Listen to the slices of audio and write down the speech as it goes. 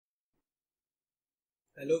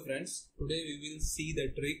Hello friends, today we will see the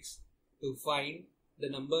tricks to find the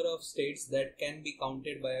number of states that can be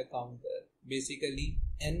counted by a counter, basically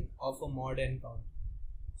n of a mod n count.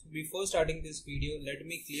 So before starting this video, let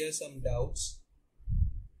me clear some doubts.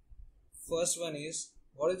 First one is,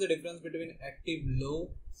 what is the difference between active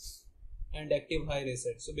low and active high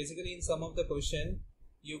reset? So basically in some of the question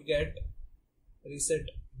you get reset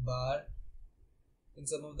bar, in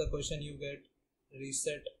some of the question you get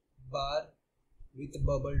reset bar with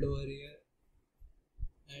bubbled over here,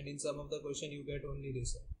 and in some of the question you get only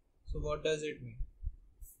reset. So what does it mean?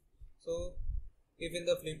 So if in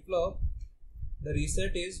the flip-flop the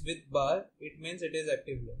reset is with bar, it means it is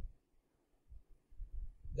active low.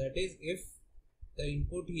 That is, if the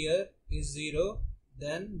input here is 0,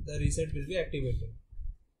 then the reset will be activated.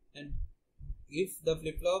 And if the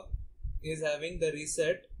flip-flop is having the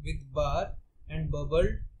reset with bar and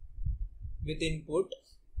bubbled with input,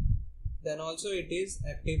 then also it is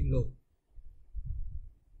active low.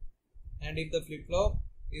 And if the flip-flop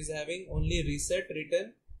is having only reset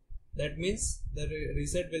written, that means the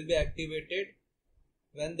reset will be activated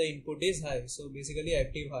when the input is high, so basically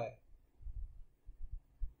active high.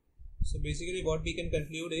 So basically what we can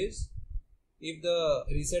conclude is, if the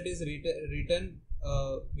reset is written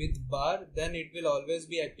with bar, then it will always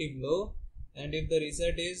be active low, and if the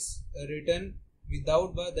reset is written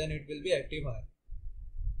without bar, then it will be active high.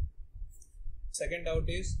 Second doubt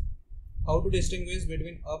is how to distinguish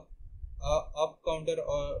between up counter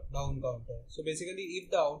or down counter. So basically, if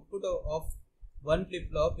the output of one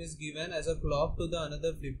flip-flop is given as a clock to the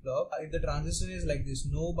another flip-flop, if the transition is like this,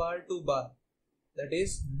 no bar to bar, that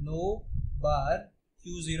is no bar,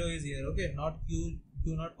 Q0 is here, okay, not Q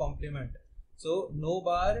not complement. So no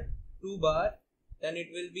bar to bar, then it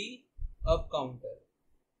will be up counter.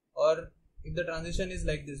 Or if the transition is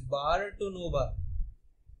like this, bar to no bar,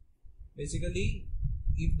 basically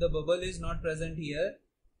if the bubble is not present here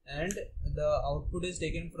and the output is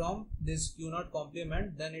taken from this Q0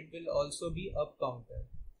 complement, then it will also be up counter.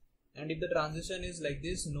 And if the transition is like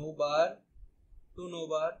this, no bar to no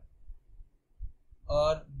bar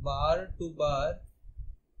or bar to bar,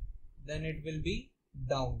 then it will be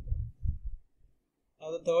down.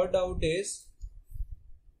 Now the third doubt is,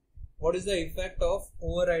 what is the effect of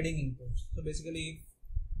overriding inputs? So basically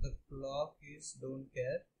if the clock is don't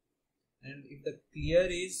care, and if the clear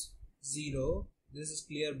is 0, this is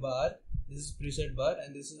clear bar, this is preset bar,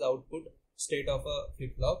 and this is output state of a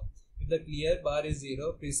flip-flop. If the clear bar is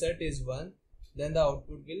 0, preset is 1, then the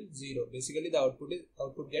output will 0. Basically the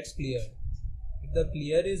output gets clear. If the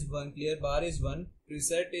clear is 1, clear bar is 1,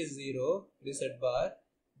 preset is 0, preset bar,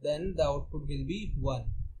 then the output will be 1.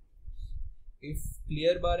 If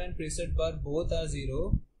clear bar and preset bar both are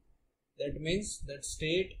 0, that means that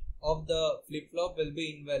state of the flip-flop will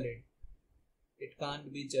be invalid. It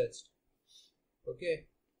can't be judged. Okay.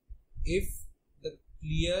 If the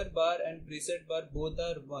clear bar and preset bar both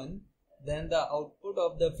are 1, then the output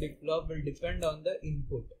of the flip-flop will depend on the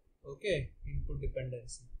input. Okay, input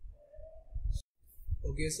dependency.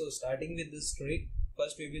 Okay, so starting with this trick,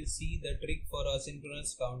 first we will see the trick for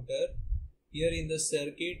asynchronous counter. Here in the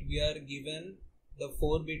circuit we are given the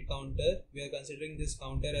 4-bit counter. We are considering this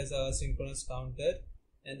counter as a asynchronous counter,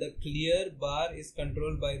 and the clear bar is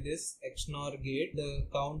controlled by this XNOR gate. The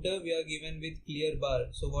counter we are given with clear bar.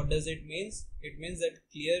 So what does it mean? It means that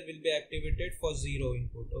clear will be activated for 0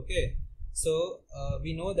 input. Okay, so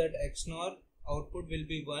we know that XNOR output will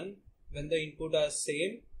be 1 when the input are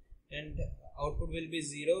same, and output will be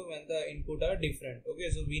 0 when the input are different.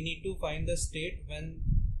 Okay, so we need to find the state when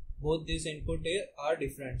both these input are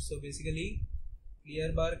different. So basically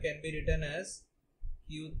clear bar can be written as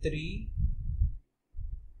Q3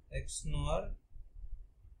 XNOR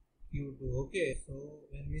Q2. Okay, so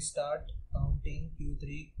when we start counting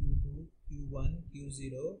Q3, Q2, Q1,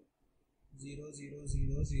 Q0, 0, 0,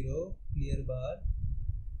 0, 0, clear bar,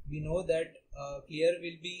 we know that clear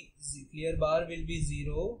bar will be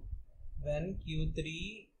 0 when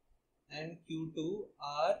Q3 and Q2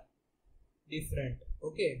 are different.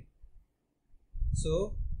 Okay,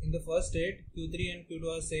 so in the first state Q3 and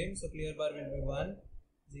Q2 are same, so clear bar will be 1,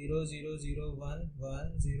 0, 0, 0, 1,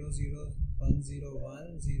 1, 0, 0, 1, 0,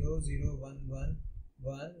 1, 0, 0, 1, 1,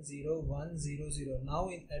 1, 0, 1, 0, 0. Now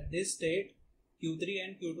at this state Q3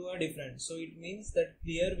 and Q2 are different, so it means that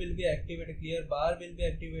clear will be activated, clear bar will be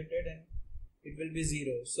activated, and it will be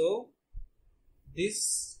 0. So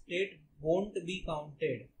this state won't be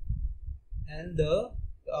counted and the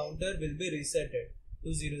counter will be resetted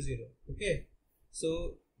to 0, 0. Okay,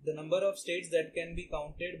 so the number of states that can be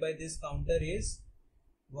counted by this counter is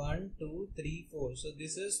 1, 2, 3, 4. So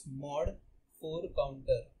this is mod 4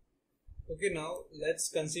 counter. Okay, now let's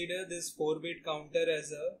consider this 4-bit counter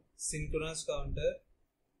as a synchronous counter,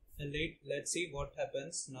 and let's see what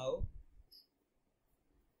happens now.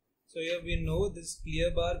 So here we know this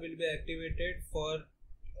clear bar will be activated for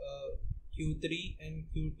Q3 and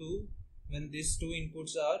Q2 when these two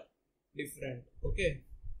inputs are different. Okay,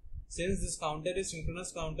 since this counter is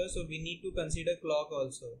synchronous counter, so we need to consider clock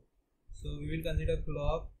also. So we will consider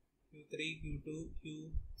clock Q3, Q2,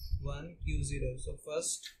 Q1, Q0. So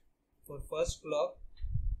for first clock,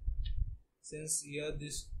 since here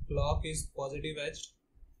this clock is positive edged,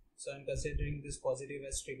 so I'm considering this positive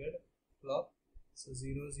edge triggered clock. So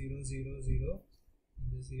 0 0 0 0,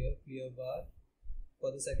 this here clear bar.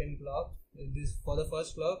 For the second clock, for the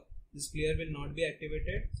first clock, this clear will not be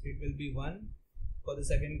activated, so it will be 1. For the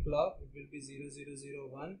second clock, it will be 0 0 0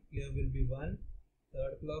 1, clear will be 1.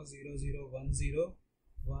 Third clock 0 0 1 0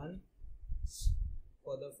 1.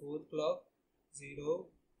 For the fourth clock 0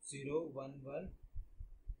 0 1 1,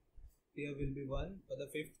 clear will be 1. For the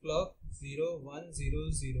fifth clock 0 1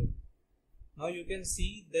 0 0. Now you can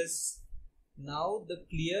see this. Now the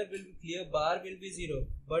clear bar will be 0,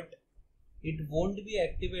 but it won't be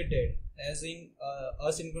activated as in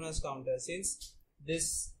asynchronous counter, since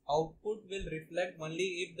this output will reflect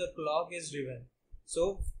only if the clock is driven.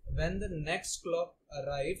 So when the next clock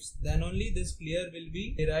arrives, then only this clear will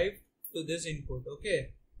be derived to this input.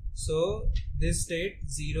 Okay, so this state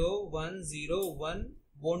 0 1 0 1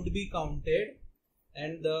 won't be counted,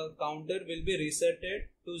 and the counter will be resetted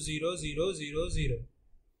to 0 0 0 0.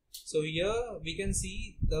 So here we can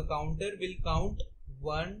see the counter will count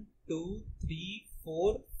 1 2 3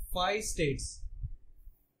 4 5 states.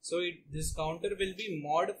 So this counter will be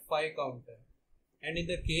mod 5 counter, and in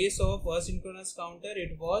the case of asynchronous counter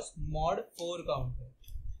it was mod 4 counter.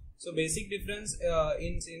 So basic difference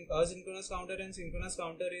in asynchronous counter and synchronous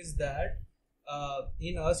counter is that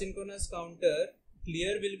in asynchronous counter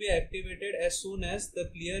clear will be activated as soon as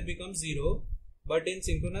the clear becomes 0, but in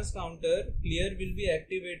synchronous counter clear will be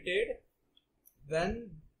activated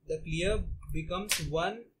when the clear becomes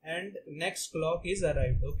 1 and next clock is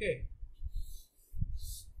arrived. Okay,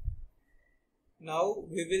 now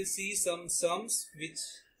we will see some sums which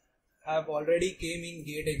have already came in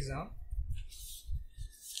GATE exam.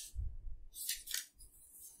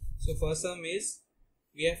 So first sum is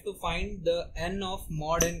we have to find the n of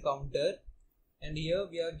mod n counter, and here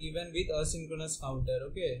we are given with asynchronous counter.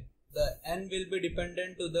 Okay, the n will be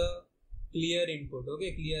dependent to the clear input.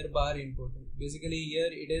 Okay, clear bar input. Basically here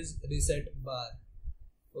it is reset bar.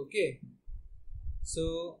 Okay,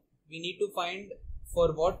 so we need to find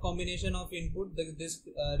for what combination of input this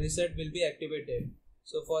reset will be activated.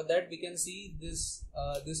 So for that we can see this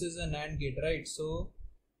this is a NAND gate, right? So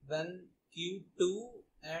when Q2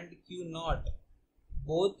 and Q0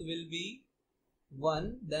 both will be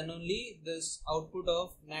 1, then only this output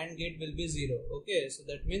of NAND gate will be 0. Okay, so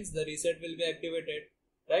that means the reset will be activated,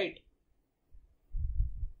 right?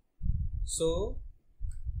 So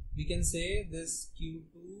we can say this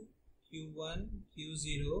Q2, Q1,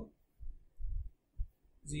 Q0,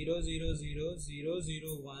 0 0 0 0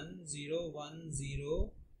 0 1 0 1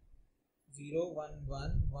 0 0 1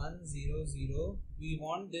 1 1 0 0. We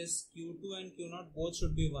want this Q2 and Q0 both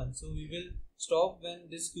should be 1, so we will stop when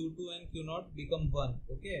this Q2 and Q0 become 1.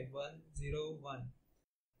 Okay, 1 0 1.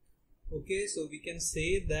 Okay, so we can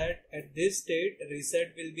say that at this state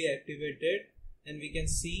reset will be activated, and we can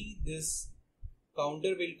see this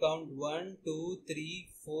counter will count 1 2 3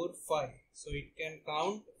 4 5. So it can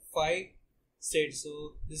count 5 states.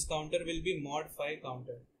 So this counter will be mod 5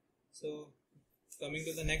 counter. So coming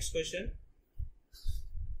to the next question.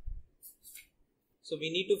 So we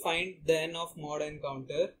need to find the n of mod n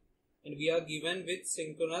counter, and we are given with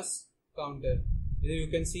synchronous counter. You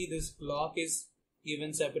can see this clock is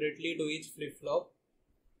given separately to each flip-flop,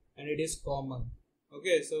 and it is common.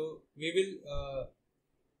 Okay, so we will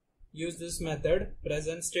use this method: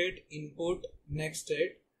 present state, input, next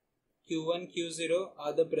state. Q1, Q0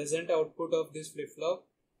 are the present output of this flip-flop,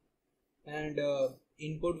 and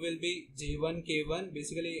input will be J1, K1.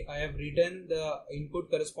 Basically I have written the input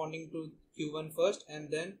corresponding to Q1 first, and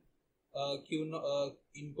then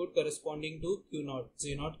input corresponding to Q0,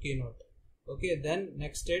 J0, K0. Okay, then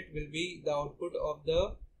next state will be the output of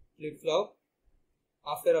the flip-flop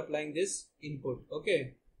after applying this input.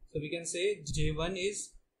 Okay, so we can say J1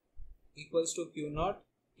 is equals to Q0,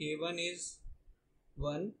 K1 is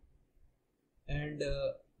 1, and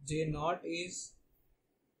J0 is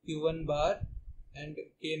Q1 bar, and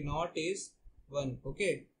K0 is 1.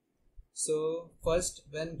 Okay, so first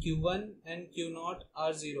when Q1 and Q0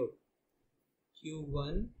 are 0,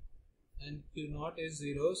 Q1 and Q0 is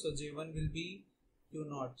 0, so J1 will be q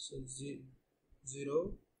naught, so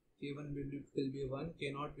 0, k1 will be 1,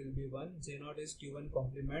 k naught will be 1, j naught is q1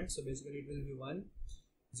 complement, so basically it will be 1,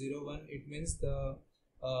 0, 1. It means the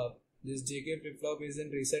this jk flip flop is in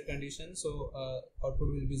reset condition, so output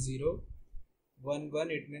will be 0. 1, 1,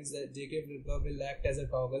 it means that jk flip flop will act as a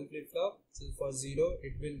toggle flip flop, so for 0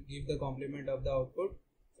 it will give the complement of the output,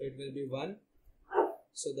 so it will be 1.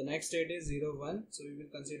 So the next state is 0, 1, so we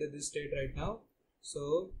will consider this state right now.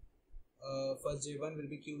 So first j1 will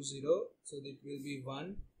be q0, so it will be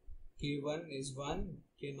 1, k1 is 1,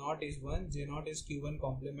 k naught is 1, j naught is q1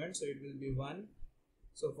 complement, so it will be 1.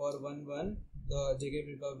 So for 1, 1, the jk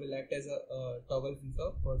flip flop will act as a toggle flip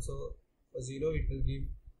flop. Also for 0 it will give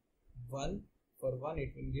 1, for 1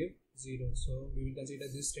 it will give 0. So we will consider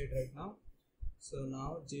this state right now. So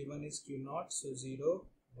now j1 is q naught, so 0,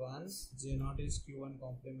 1, j naught is q1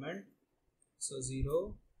 complement, so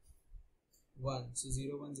 0, 1, so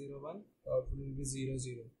 0, 1, 0, 1, the output will be 0,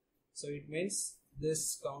 0. So it means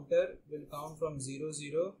this counter will count from 0,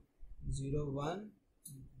 0, 0, 1,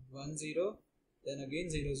 1, 0, then again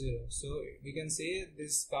 0, 0. So we can say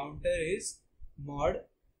this counter is mod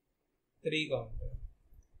 3 counter.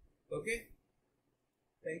 Okay,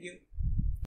 thank you.